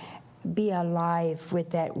cannot be alive with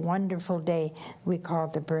that wonderful day we call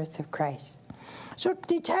the birth of Christ. So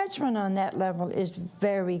detachment on that level is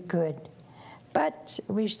very good, but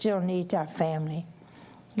we still need our family.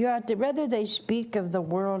 You have to, whether they speak of the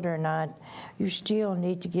world or not, you still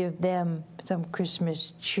need to give them some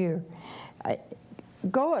Christmas cheer.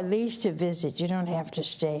 Go at least to visit. You don't have to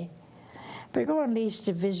stay. But go at least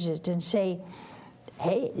to visit and say,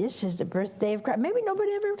 hey, this is the birthday of Christ. Maybe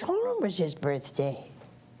nobody ever told him it was his birthday.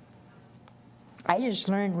 I just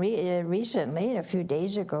learned recently, a few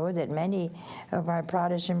days ago, that many of our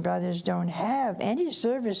Protestant brothers don't have any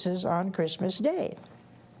services on Christmas Day.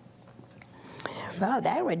 Well,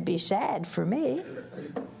 that would be sad for me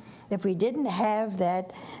if we didn't have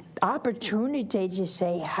that opportunity to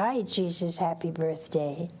say, hi, Jesus, happy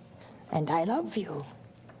birthday, and I love you.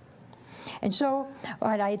 And so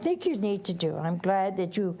what I think you need to do, I'm glad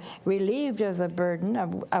that you relieved of the burden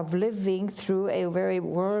of living through a very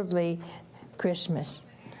worldly Christmas.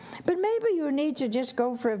 But maybe you need to just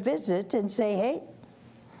go for a visit and say, hey,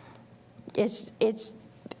 it's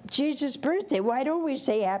Jesus' birthday. Why don't we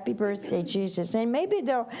say happy birthday, Jesus? And maybe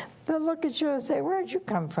they'll look at you and say, where'd you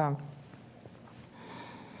come from?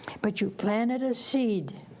 But you planted a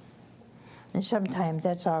seed. And sometimes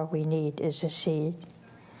that's all we need is a seed.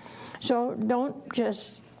 So don't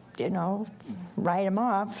just, write them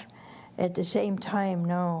off. At the same time,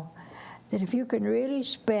 know that if you can really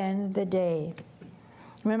spend the day.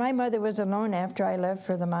 When my mother was alone after I left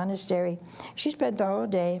for the monastery, she spent the whole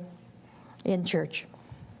day in church.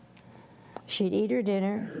 She'd eat her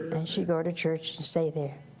dinner, and she'd go to church and stay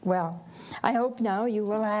there. Well, I hope now you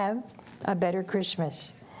will have a better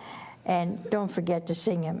Christmas. And don't forget to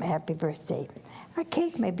sing him happy birthday. A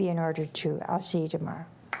cake may be in order, too. I'll see you tomorrow.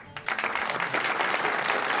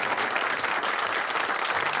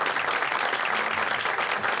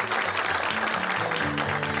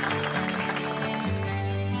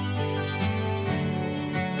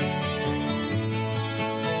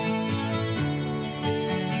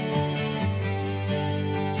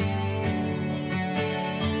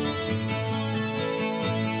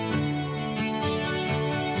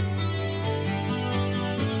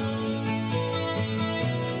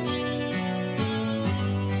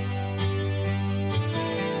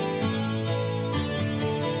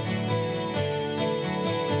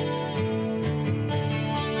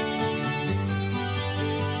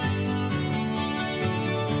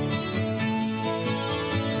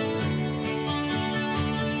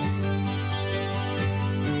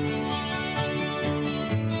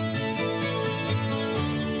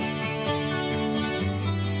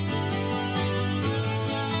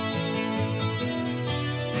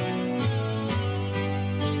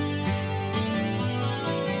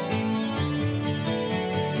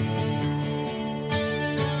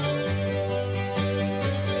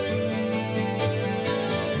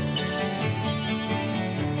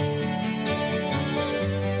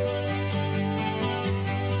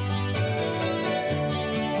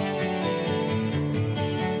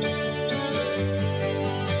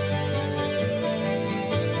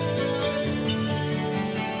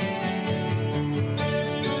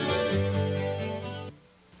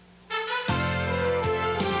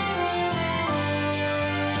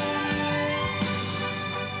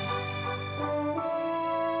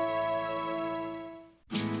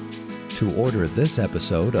 To order this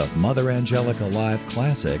episode of Mother Angelica Live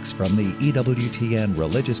Classics from the EWTN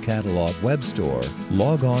Religious Catalog web store,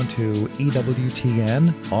 log on to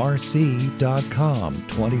EWTNRC.com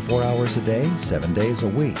 24 hours a day, 7 days a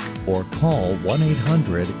week, or call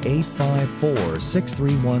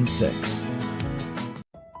 1-800-854-6316.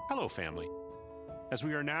 Hello, family. As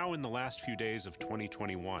we are now in the last few days of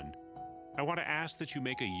 2021, I want to ask that you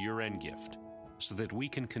make a year-end gift so that we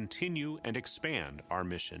can continue and expand our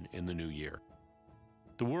mission in the new year.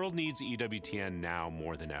 The world needs EWTN now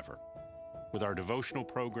more than ever. With our devotional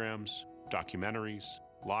programs, documentaries,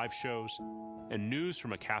 live shows, and news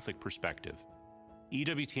from a Catholic perspective,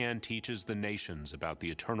 EWTN teaches the nations about the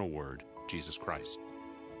eternal Word, Jesus Christ.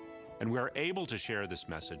 And we are able to share this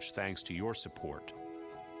message thanks to your support.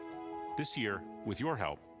 This year, with your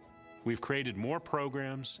help, we've created more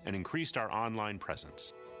programs and increased our online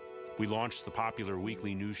presence. We launched the popular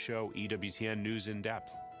weekly news show EWTN News in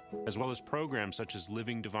Depth, as well as programs such as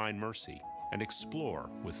Living Divine Mercy and Explore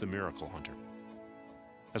with the Miracle Hunter.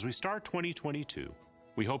 As we start 2022,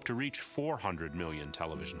 we hope to reach 400 million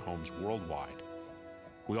television homes worldwide.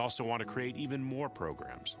 We also want to create even more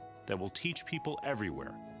programs that will teach people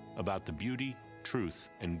everywhere about the beauty, truth,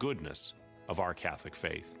 and goodness of our Catholic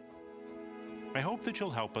faith. I hope that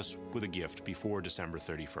you'll help us with a gift before December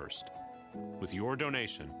 31st. With your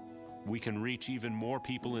donation, we can reach even more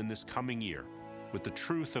people in this coming year with the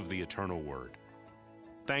truth of the eternal Word.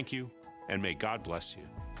 Thank you, and may God bless you.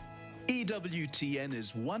 EWTN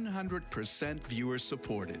is 100% viewer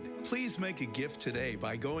supported. Please make a gift today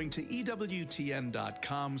by going to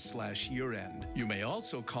EWTN.com/year-end. You may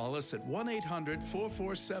also call us at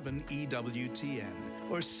 1-800-447-EWTN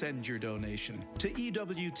or send your donation to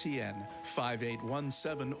EWTN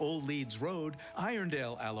 5817 Old Leeds Road,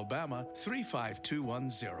 Irondale, Alabama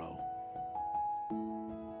 35210.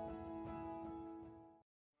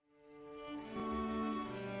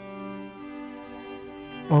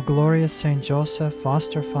 O glorious Saint Joseph,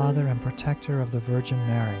 foster father and protector of the Virgin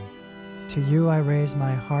Mary, to you I raise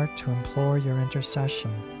my heart to implore your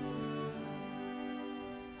intercession.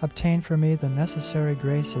 Obtain for me the necessary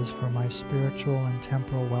graces for my spiritual and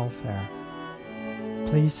temporal welfare.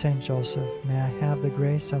 Please, Saint Joseph, may I have the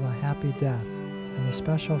grace of a happy death and the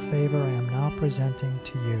special favor I am now presenting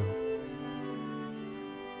to you.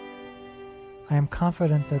 I am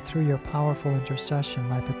confident that through your powerful intercession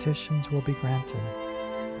my petitions will be granted.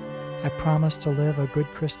 I promise to live a good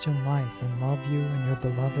Christian life and love you and your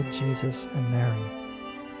beloved Jesus and Mary.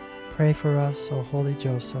 Pray for us, O holy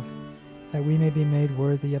Joseph, that we may be made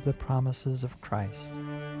worthy of the promises of Christ.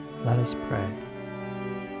 Let us pray.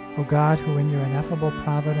 O God, who in your ineffable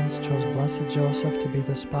providence chose Blessed Joseph to be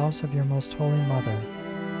the spouse of your most holy mother,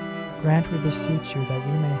 grant, we beseech you, that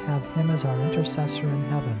we may have him as our intercessor in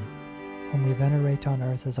heaven, whom we venerate on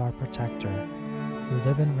earth as our protector. You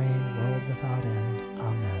live and reign, world without end.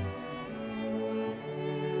 Amen.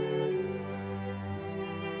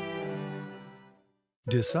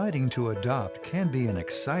 Deciding to adopt can be an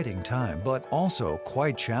exciting time, but also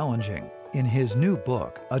quite challenging. In his new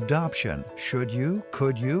book, Adoption, Should You,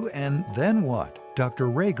 Could You, and Then What? Dr.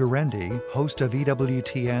 Ray Guarendi, host of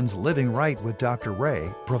EWTN's Living Right with Dr. Ray,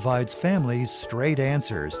 provides families straight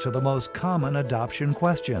answers to the most common adoption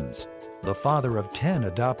questions. The father of 10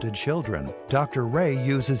 adopted children, Dr. Ray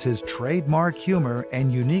uses his trademark humor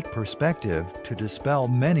and unique perspective to dispel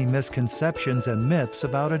many misconceptions and myths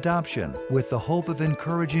about adoption, with the hope of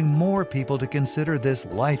encouraging more people to consider this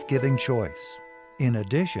life-giving choice. In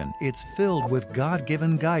addition, it's filled with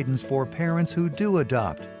God-given guidance for parents who do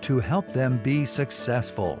adopt to help them be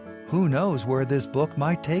successful. Who knows where this book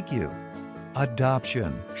might take you?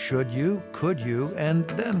 Adoption, Should You, Could You, and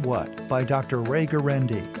Then What? By Dr. Ray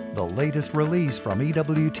Guarendi, the latest release from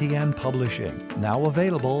EWTN Publishing, now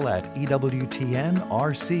available at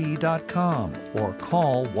EWTNRC.com or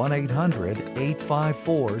call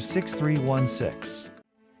 1-800-854-6316.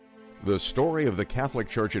 The story of the Catholic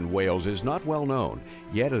Church in Wales is not well known,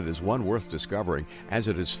 yet it is one worth discovering, as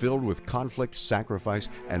it is filled with conflict, sacrifice,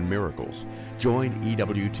 and miracles. Join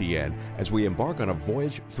EWTN as we embark on a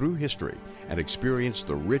voyage through history and experience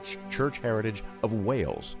the rich church heritage of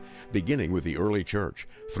Wales, beginning with the early church,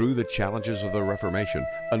 through the challenges of the Reformation,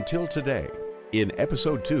 until today. In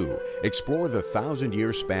Episode 2, explore the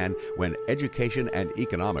 1,000-year span when education and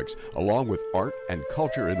economics, along with art and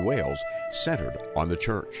culture in Wales, centered on the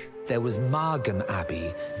church. There was Margam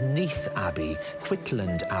Abbey, Neath Abbey,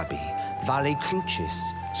 Quitland Abbey, Valle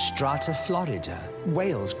Crucis, Strata Florida.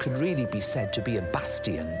 Wales could really be said to be a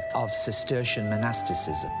bastion of Cistercian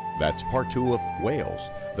monasticism. That's Part 2 of Wales,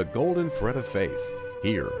 the Golden Thread of Faith,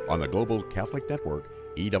 here on the Global Catholic Network,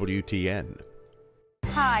 EWTN.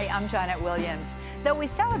 Hi, I'm Janet Williams. Though we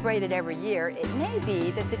celebrate it every year, it may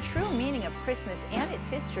be that the true meaning of Christmas and its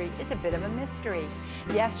history is a bit of a mystery.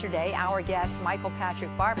 Yesterday, our guest, Michael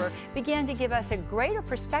Patrick Barber, began to give us a greater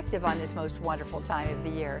perspective on this most wonderful time of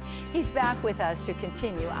the year. He's back with us to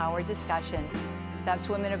continue our discussion. That's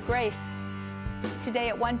Women of Grace, today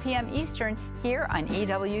at 1 p.m. Eastern, here on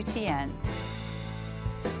EWTN.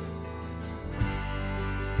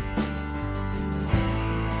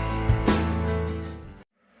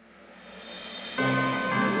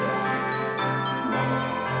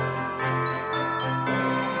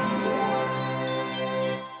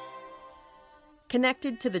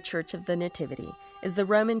 Connected to the Church of the Nativity is the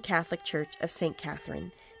Roman Catholic Church of St.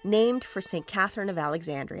 Catherine, named for St. Catherine of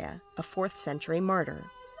Alexandria, a 4th century martyr.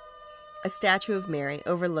 A statue of Mary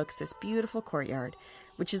overlooks this beautiful courtyard,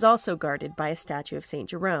 which is also guarded by a statue of St.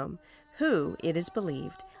 Jerome, who, it is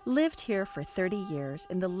believed, lived here for 30 years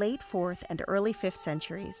in the late 4th and early 5th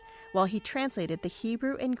centuries, while he translated the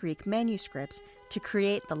Hebrew and Greek manuscripts to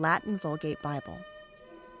create the Latin Vulgate Bible.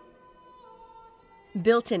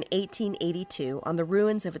 Built in 1882 on the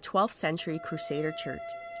ruins of a 12th century Crusader church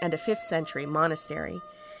and a 5th century monastery,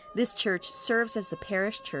 this church serves as the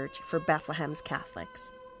parish church for Bethlehem's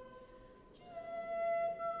Catholics.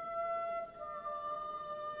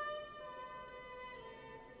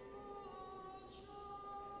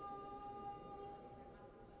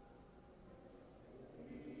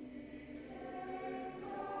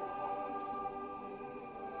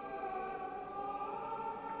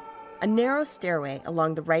 A narrow stairway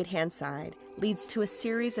along the right-hand side leads to a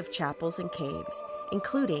series of chapels and caves,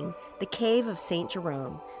 including the Cave of St.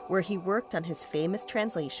 Jerome, where he worked on his famous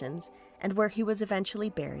translations and where he was eventually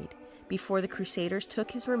buried before the Crusaders took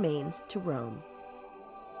his remains to Rome.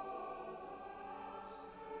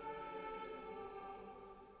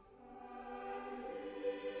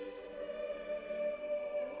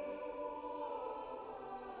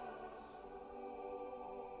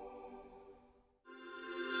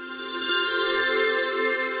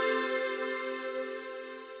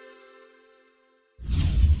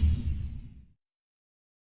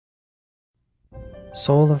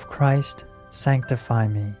 Soul of Christ, sanctify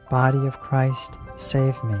me. Body of Christ,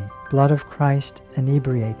 save me. Blood of Christ,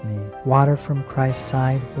 inebriate me. Water from Christ's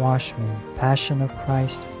side, wash me. Passion of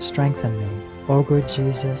Christ, strengthen me. O good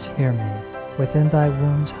Jesus, hear me. Within thy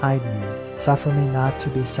wounds hide me. Suffer me not to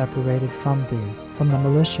be separated from thee. From the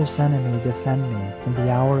malicious enemy defend me. In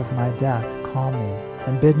the hour of my death call me,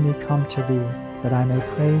 and bid me come to thee, that I may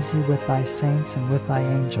praise thee with thy saints and with thy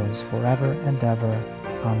angels forever and ever.